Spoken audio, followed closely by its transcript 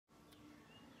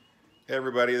Hey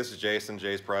everybody, this is Jason,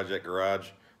 Jay's Project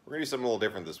Garage. We're gonna do something a little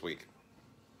different this week.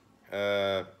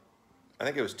 I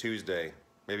think it was Tuesday,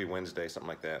 maybe Wednesday, something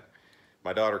like that.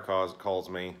 My daughter calls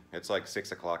me. It's like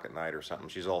 6 o'clock at night or something.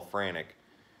 She's all frantic.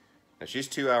 Now she's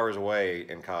 2 hours away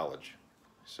in college.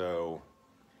 So,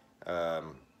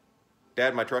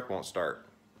 Dad, my truck won't start.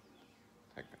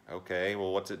 Like, okay,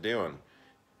 well, what's it doing?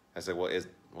 I said, well,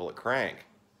 will it crank?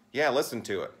 Yeah, listen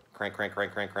to it. Crank, crank,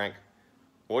 crank, crank, crank.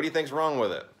 What do you think's wrong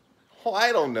with it? Well,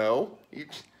 I don't know.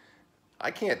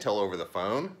 I can't tell over the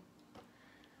phone.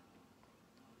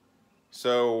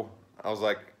 So I was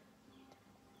like,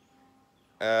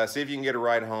 see if you can get a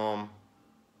ride home,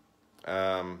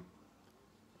 and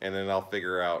then I'll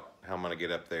figure out how I'm gonna get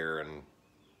up there and,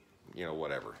 you know,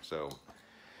 whatever. So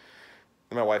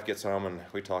then my wife gets home and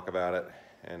we talk about it,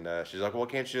 and she's like, well,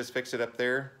 can't you just fix it up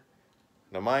there?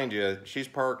 Now mind you, she's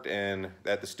parked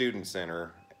at the student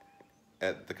center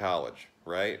at the college,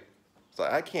 right? So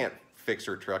I can't fix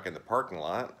her truck in the parking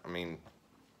lot. I mean,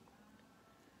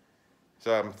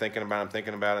 so I'm thinking about it,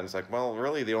 and it's like, well,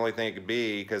 really the only thing it could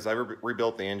be, because I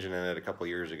rebuilt the engine in it a couple of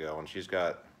years ago, and she's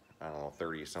got, I don't know,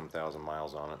 30-some thousand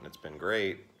miles on it, and it's been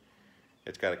great.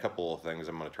 It's got a couple of things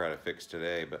I'm going to try to fix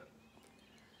today, but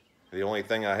the only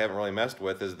thing I haven't really messed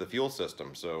with is the fuel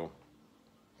system. So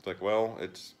it's like, well,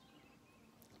 it's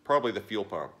probably the fuel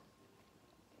pump.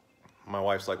 My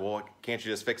wife's like, well, can't you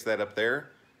just fix that up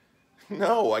there?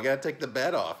 No, I gotta take the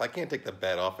bed off. I can't take the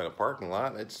bed off in a parking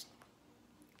lot. It's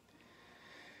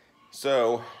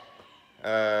so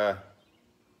back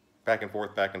and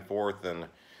forth, and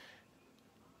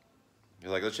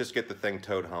you're like, let's just get the thing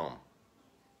towed home.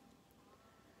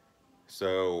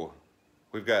 So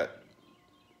we've got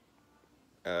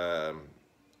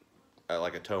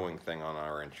like a towing thing on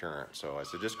our insurance. So I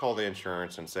said, just call the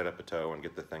insurance and set up a tow and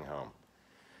get the thing home.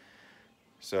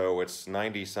 So it's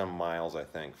 90-some miles, I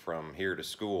think, from here to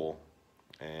school,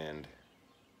 and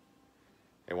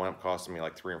it wound up costing me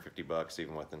like $350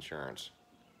 even with insurance.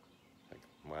 Like,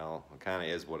 well, it kind of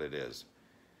is what it is.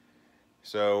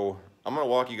 So I'm going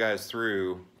to walk you guys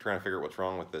through trying to figure out what's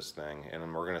wrong with this thing, and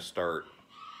then we're going to start.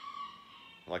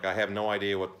 Like, I have no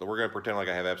idea we're going to pretend like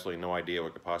I have absolutely no idea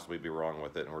what could possibly be wrong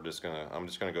with it, and I'm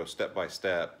just going to go step by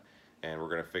step, and we're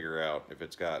going to figure out if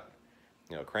it's got,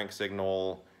 you know, crank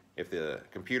signal, if the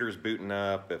computer's booting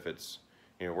up, if it's,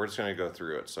 you know, we're just going to go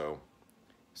through it. So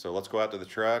let's go out to the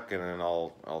truck, and then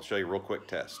I'll show you a real quick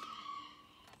test.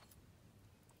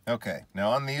 Okay,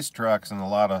 now on these trucks and a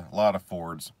lot of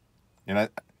Fords, and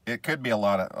it could be a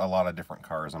lot of different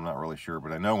cars. I'm not really sure,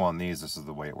 but I know on these this is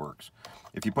the way it works.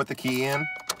 If you put the key in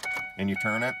and you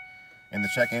turn it, and the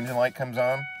check engine light comes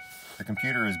on, the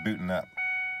computer is booting up.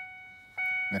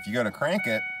 And if you go to crank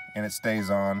it and it stays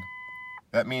on,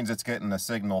 that means it's getting a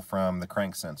signal from the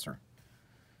crank sensor.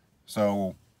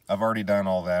 So I've already done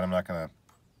all that.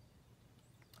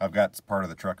 I've got part of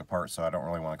the truck apart, so I don't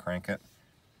really want to crank it.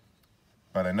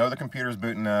 But I know the computer's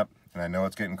booting up, and I know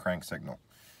it's getting crank signal.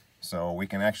 So we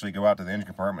can actually go out to the engine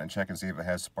compartment and check and see if it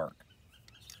has spark.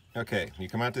 Okay, you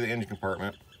come out to the engine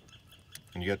compartment,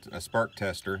 and you get a spark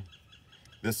tester.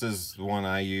 This is the one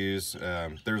I use.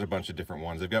 There's a bunch of different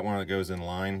ones. They've got one that goes in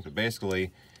line, but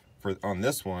basically, on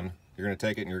this one, you're going to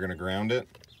take it and you're going to ground it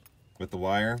with the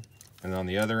wire, and then on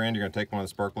the other end you're going to take one of the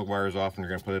spark plug wires off and you're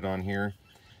going to put it on here.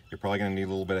 You're probably going to need a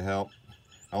little bit of help.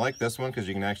 I like this one because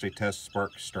you can actually test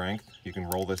spark strength. You can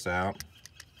roll this out,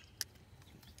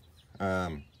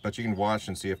 but you can watch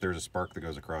and see if there's a spark that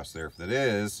goes across there. If it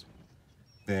is,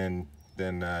 then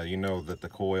you know that the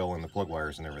coil and the plug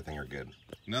wires and everything are good.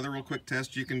 Another real quick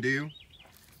test you can do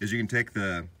is you can take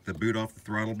the boot off the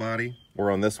throttle body, or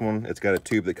on this one it's got a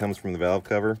tube that comes from the valve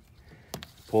cover.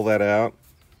 Pull that out,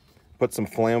 put some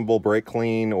flammable brake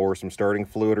clean or some starting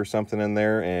fluid or something in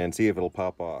there, and see if it'll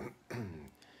pop off.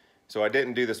 So I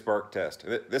didn't do the spark test.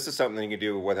 This is something you can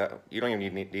do without, you don't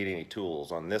even need any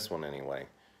tools on this one anyway.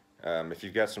 If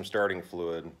you've got some starting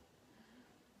fluid,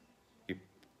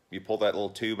 you pull that little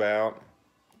tube out,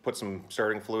 put some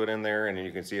starting fluid in there, and then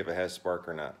you can see if it has spark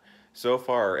or not. So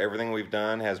far, everything we've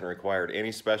done hasn't required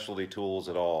any specialty tools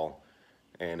at all,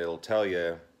 and it'll tell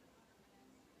you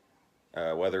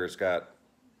whether it's got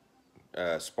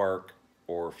spark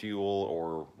or fuel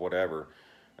or whatever.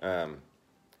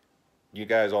 You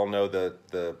guys all know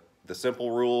the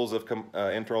simple rules of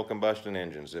internal combustion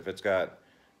engines. If it's got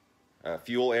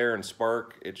fuel, air, and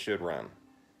spark, it should run.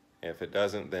 If it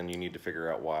doesn't, then you need to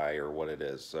figure out why or what it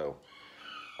is. So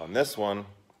on this one,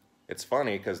 it's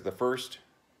funny because the first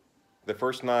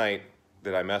night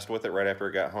that I messed with it right after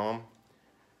it got home,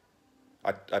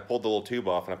 I pulled the little tube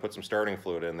off and I put some starting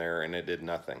fluid in there and it did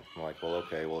nothing. I'm like, well,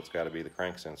 okay, well, it's got to be the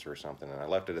crank sensor or something. And I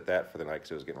left it at that for the night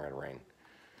because it was getting ready to rain.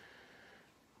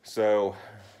 So,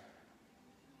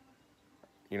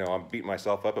 you know, I'm beating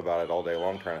myself up about it all day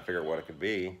long trying to figure out what it could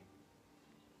be.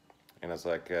 And it's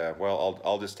like, well,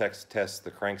 I'll just test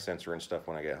the crank sensor and stuff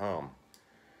when I get home.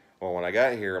 Well, when I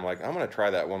got here, I'm like, I'm going to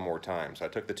try that one more time. So I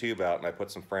took the tube out and I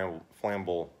put some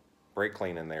flammable brake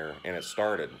clean in there and it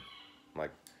started. I'm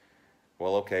like,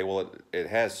 well, okay, well, it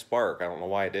has spark. I don't know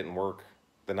why it didn't work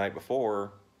the night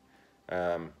before.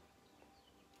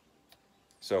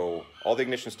 So all the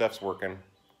ignition stuff's working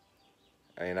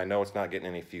and I know it's not getting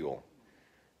any fuel.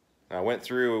 And I went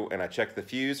through and I checked the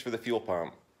fuse for the fuel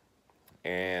pump,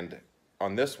 and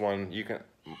on this one,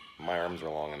 my arms are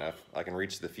long enough, I can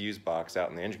reach the fuse box out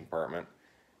in the engine compartment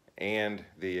and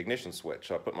the ignition switch.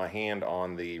 So I put my hand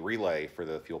on the relay for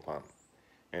the fuel pump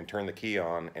and turned the key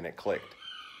on and it clicked.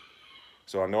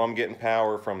 So I know I'm getting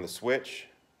power from the switch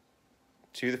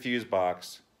to the fuse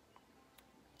box,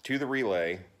 to the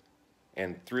relay,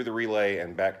 and through the relay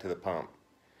and back to the pump.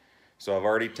 So I've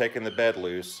already taken the bed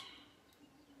loose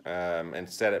and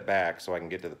set it back so I can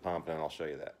get to the pump, and I'll show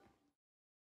you that.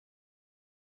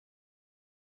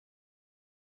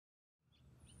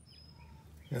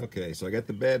 Okay, so I got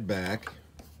the bed back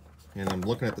and I'm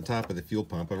looking at the top of the fuel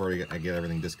pump. I get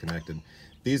everything disconnected.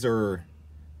 These are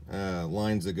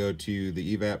lines that go to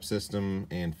the evap system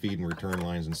and feed and return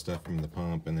lines and stuff from the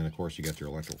pump, and then of course you got your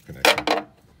electrical connection.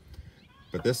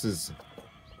 But this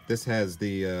has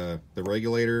the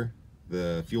regulator,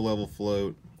 the fuel level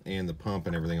float, and the pump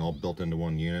and everything all built into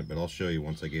one unit, but I'll show you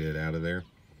once I get it out of there.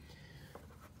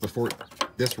 Before,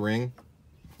 this ring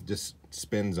just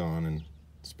spins on and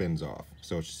spins off,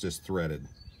 so it's just threaded.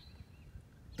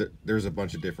 There's a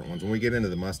bunch of different ones. When we get into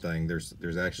the Mustang,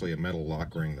 there's actually a metal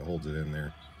lock ring that holds it in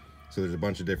there. So there's a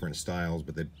bunch of different styles,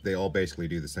 but they all basically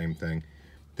do the same thing.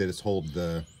 They just hold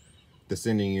the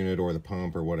sending unit or the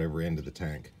pump or whatever into the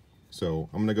tank. So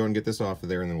I'm gonna go and get this off of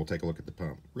there, and then we'll take a look at the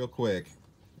pump real quick.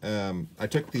 I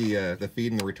took the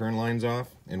feed and the return lines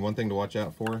off, and one thing to watch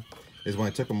out for is when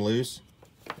I took them loose,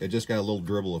 it just got a little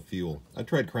dribble of fuel. I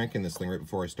tried cranking this thing right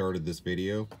before I started this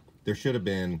video. There should have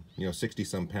been, you know, 60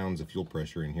 some pounds of fuel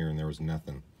pressure in here, and there was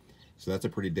nothing. So that's a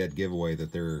pretty dead giveaway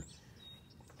that there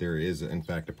is in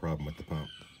fact a problem with the pump.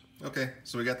 Okay,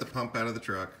 so we got the pump out of the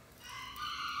truck.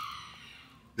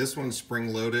 This one's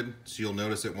spring loaded, so you'll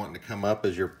notice it wanting to come up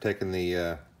as you're taking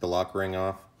the lock ring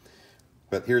off.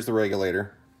 But here's the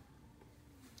regulator,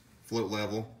 float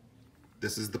level.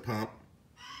 This is the pump,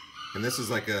 and this is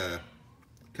like a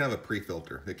kind of a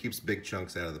pre-filter that keeps big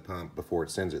chunks out of the pump before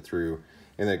it sends it through,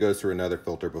 and then it goes through another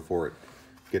filter before it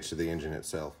gets to the engine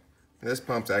itself. And this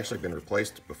pump's actually been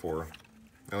replaced before.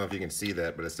 I don't know if you can see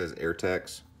that, but it says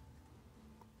Airtex.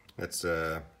 That's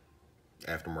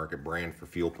aftermarket brand for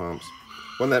fuel pumps.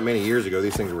 Wasn't that many years ago,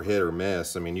 these things were hit or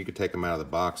miss. I mean, you could take them out of the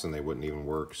box and they wouldn't even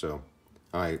work. So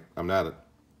I'm not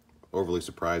overly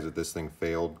surprised that this thing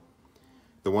failed.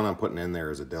 The one I'm putting in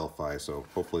there is a Delphi, so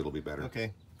hopefully it'll be better.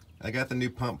 Okay, I got the new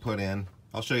pump put in.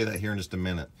 I'll show you that here in just a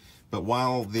minute. But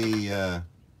while the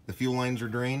fuel lines are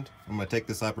drained, I'm going to take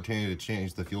this opportunity to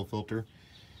change the fuel filter.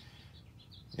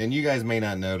 And you guys may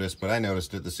not notice, but I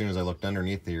noticed it as soon as I looked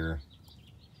underneath here.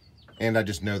 And I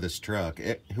just know this truck.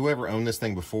 Whoever owned this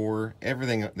thing before,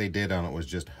 everything they did on it was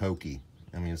just hokey.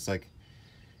 I mean, it's like,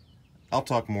 I'll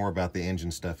talk more about the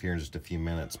engine stuff here in just a few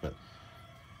minutes, but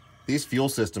these fuel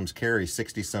systems carry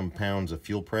 60 some pounds of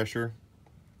fuel pressure.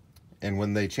 And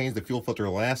when they changed the fuel filter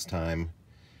last time,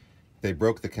 they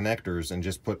broke the connectors and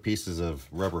just put pieces of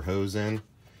rubber hose in.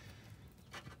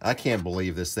 I can't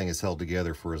believe this thing is held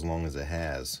together for as long as it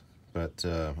has. But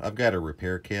I've got a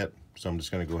repair kit, so I'm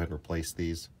just going to go ahead and replace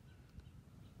these.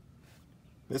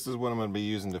 This is what I'm going to be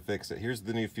using to fix it. Here's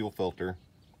the new fuel filter.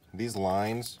 These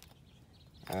lines,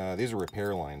 these are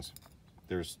repair lines.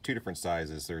 There's two different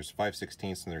sizes. There's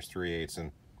 5/16 and there's 3/8,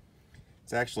 and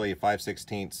it's actually a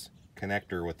 5/16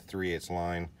 connector with the 3/8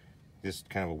 line. Just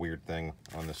kind of a weird thing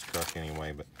on this truck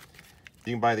anyway, but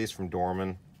you can buy these from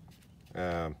Dorman.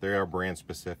 They are brand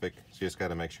specific, so you just got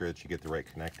to make sure that you get the right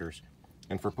connectors.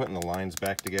 And for putting the lines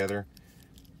back together,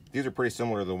 these are pretty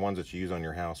similar to the ones that you use on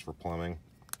your house for plumbing.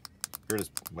 They're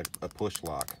just like a push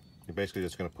lock. You're basically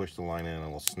just going to push the line in and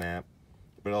it'll snap,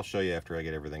 but I'll show you after I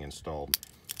get everything installed.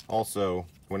 Also,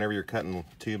 whenever you're cutting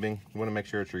tubing, you want to make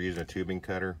sure that you're using a tubing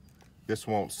cutter. This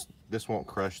won't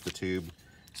crush the tube,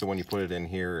 so when you put it in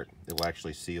here, it'll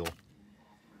actually seal.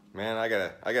 Man, I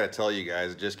gotta tell you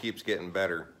guys, it just keeps getting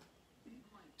better.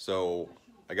 So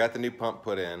I got the new pump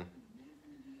put in,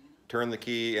 turned the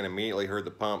key, and immediately heard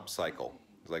the pump cycle.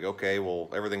 It's like, okay, well,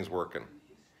 everything's working.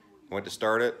 Went to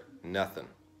start it, nothing.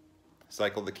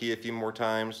 Cycled the key a few more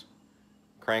times,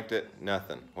 cranked it,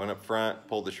 nothing. Went up front,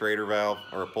 pulled the Schrader valve,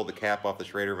 or pulled the cap off the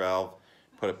Schrader valve,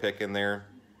 put a pick in there,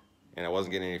 and I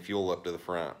wasn't getting any fuel up to the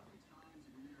front.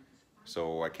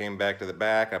 So I came back to the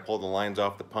back, I pulled the lines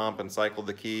off the pump and cycled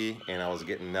the key, and I was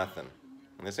getting nothing.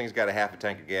 And this thing's got a half a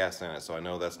tank of gas in it, so I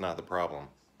know that's not the problem.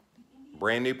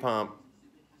 Brand new pump,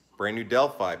 brand new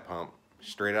Delphi pump,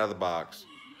 straight out of the box,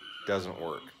 doesn't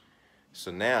work. So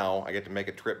now I get to make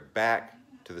a trip back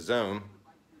to the zone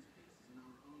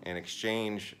and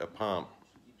exchange a pump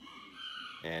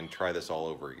and try this all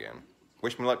over again.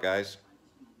 Wish me luck, guys.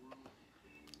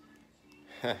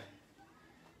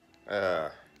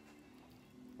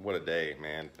 What a day,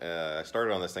 man. I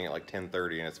started on this thing at like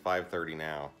 10:30 and it's 5:30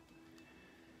 now.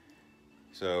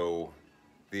 So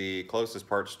the closest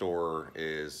parts store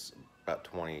is about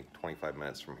 20-25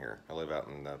 minutes from here. I live out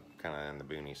in the kind of in the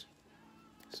boonies.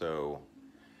 So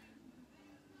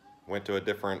went to a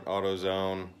different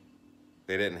AutoZone.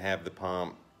 They didn't have the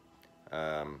pump.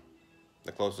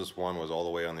 The closest one was all the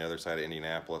way on the other side of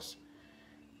Indianapolis.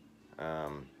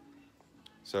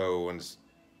 So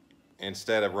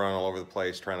instead of running all over the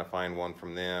place trying to find one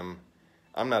from them,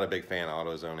 I'm not a big fan of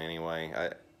AutoZone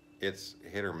anyway. It's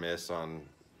hit or miss on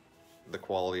the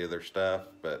quality of their stuff,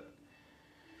 but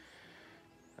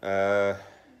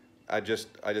I just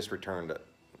returned it.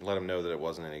 Let them know that it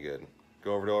wasn't any good.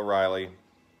 Go over to O'Reilly,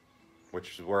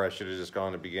 which is where I should have just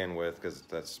gone to begin with, because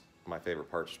that's my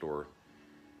favorite parts store.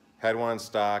 Had one in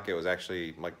stock. It was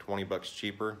actually like 20 bucks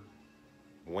cheaper.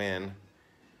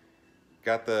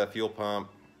 Got the fuel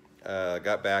pump,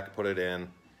 got back, put it in,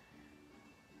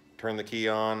 turned the key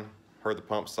on, heard the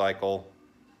pump cycle,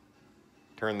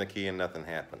 turned the key and nothing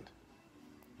happened.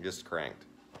 Just cranked.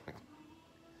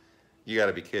 You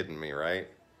gotta be kidding me, right?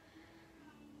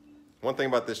 One thing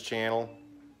about this channel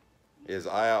is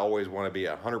I always want to be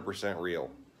 100%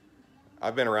 real.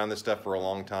 I've been around this stuff for a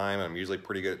long time. I'm usually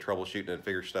pretty good at troubleshooting and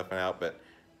figure stuff out, but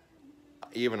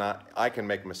even I can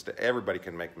make mistakes. Everybody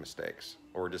can make mistakes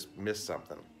or just miss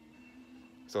something.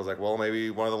 So I was like, well,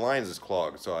 maybe one of the lines is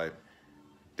clogged. So I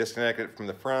disconnected it from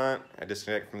the front, I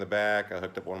disconnected from the back, I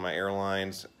hooked up one of my air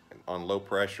lines on low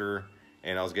pressure,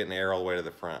 and I was getting air all the way to the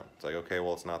front. It's like, okay,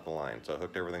 well, it's not the line. So I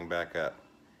hooked everything back up.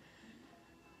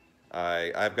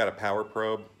 I've got a power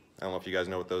probe. I don't know if you guys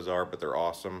know what those are, but they're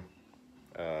awesome.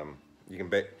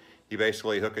 You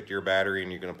basically hook it to your battery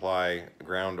and you can apply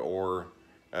ground or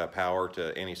power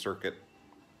to any circuit.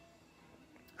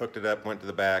 Hooked it up, went to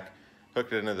the back,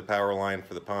 hooked it into the power line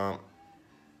for the pump,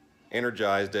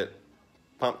 energized it,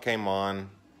 pump came on,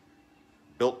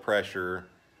 built pressure,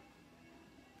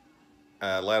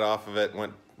 let off of it,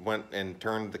 went and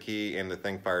turned the key, and the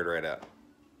thing fired right up.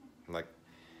 I'm like,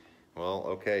 well,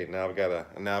 okay, now I've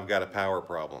got a power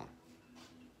problem.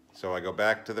 So I go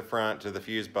back to the front to the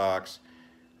fuse box.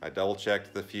 I double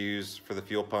checked the fuse for the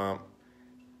fuel pump,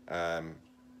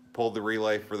 pulled the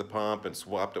relay for the pump and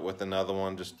swapped it with another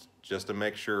one just to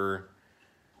make sure.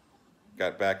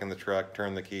 Got back in the truck,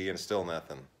 turned the key, and still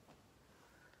nothing.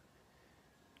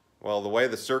 Well, the way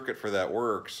the circuit for that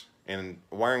works, and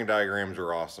wiring diagrams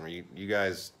are awesome. You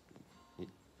guys,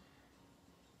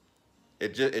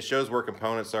 it shows where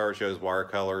components are, it shows wire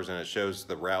colors, and it shows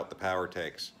the route the power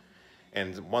takes.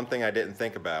 And one thing I didn't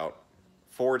think about,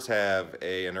 Fords have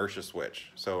a inertia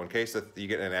switch. So in case that you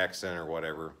get in an accident or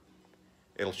whatever,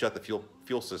 it'll shut the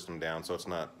fuel system down so it's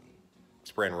not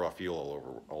spraying raw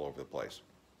fuel all over the place.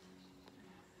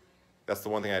 That's the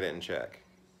one thing I didn't check.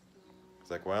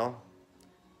 It's like, well,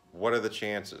 what are the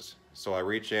chances? So I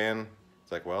reach in,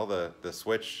 it's like, well, the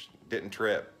switch didn't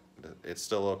trip. It's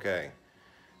still okay.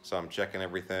 So I'm checking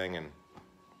everything, and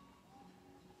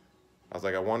I was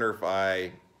like, I wonder if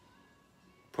I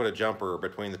put a jumper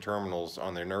between the terminals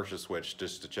on the inertia switch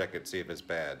just to check it, see if it's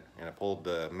bad. And I pulled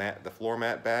the floor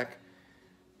mat back,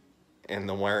 and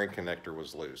the wiring connector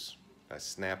was loose. I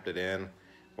snapped it in,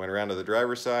 went around to the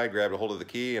driver's side, grabbed a hold of the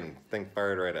key, and the thing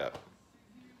fired right up.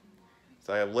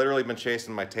 So I have literally been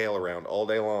chasing my tail around all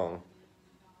day long,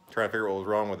 trying to figure out what was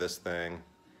wrong with this thing.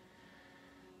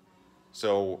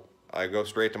 So I go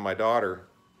straight to my daughter,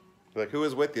 like, who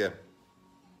was with you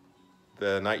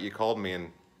the night you called me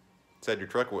and said your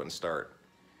truck wouldn't start?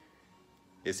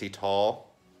 Is he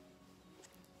tall?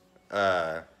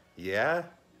 Yeah.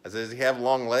 I said, does he have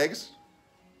long legs?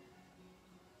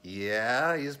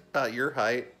 Yeah, he's about your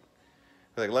height.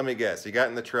 Like, let me guess. He got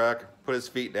in the truck, put his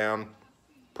feet down,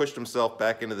 pushed himself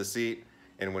back into the seat,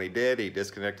 and when he did, he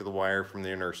disconnected the wire from the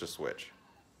inertia switch.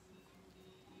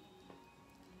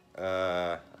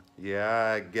 Yeah,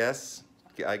 I guess.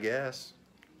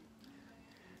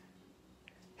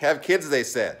 Have kids, they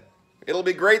said. It'll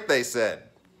be great, they said.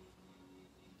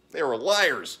 They were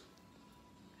liars.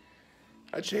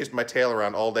 I chased my tail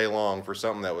around all day long for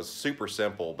something that was super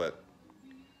simple, but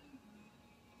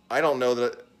I don't know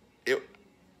that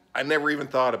I never even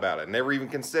thought about it, never even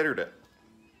considered it.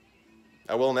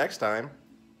 I will next time.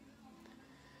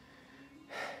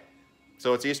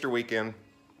 So it's Easter weekend.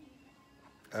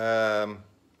 I've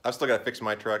still got to fix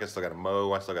my truck. I still got to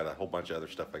mow. I still got a whole bunch of other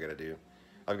stuff I got to do.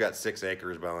 I've got 6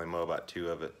 acres, but I only mow about 2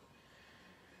 of it.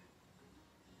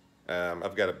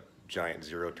 I've got a giant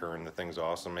zero turn. The thing's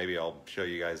awesome. Maybe I'll show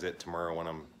you guys it tomorrow when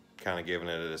I'm kind of giving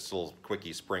it a little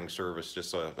quickie spring service just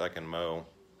so I can mow.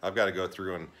 I've got to go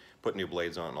through and put new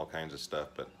blades on it and all kinds of stuff,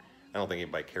 but I don't think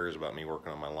anybody cares about me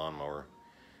working on my lawnmower.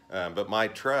 But my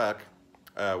truck,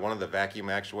 one of the vacuum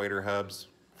actuator hubs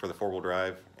for the 4-wheel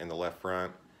drive in the left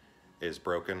front is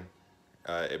broken.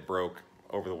 It broke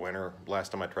over the winter.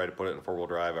 Last time I tried to put it in 4-wheel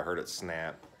drive, I heard it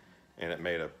snap, and it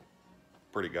made a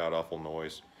pretty god-awful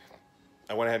noise.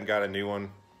 I went ahead and got a new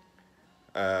one.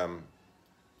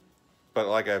 But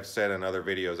like I've said in other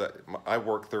videos, I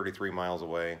work 33 miles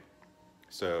away,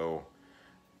 so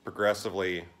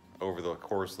progressively over the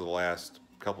course of the last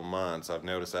couple months, I've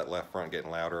noticed that left front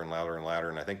getting louder and louder and louder,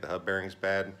 and I think the hub bearing's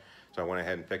bad, so I went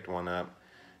ahead and picked one up.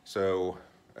 So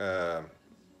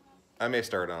I may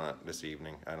start on it this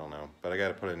evening, I don't know, but I got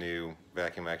to put a new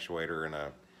vacuum actuator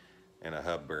and a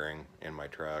hub bearing in my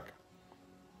truck,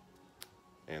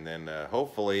 and then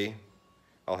hopefully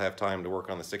I'll have time to work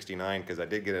on the 69, because I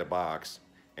did get a box,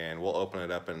 and we'll open it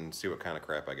up and see what kind of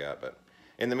crap I got. But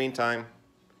in the meantime,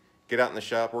 get out in the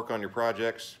shop, work on your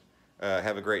projects,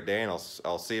 have a great day, and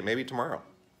I'll see you maybe tomorrow.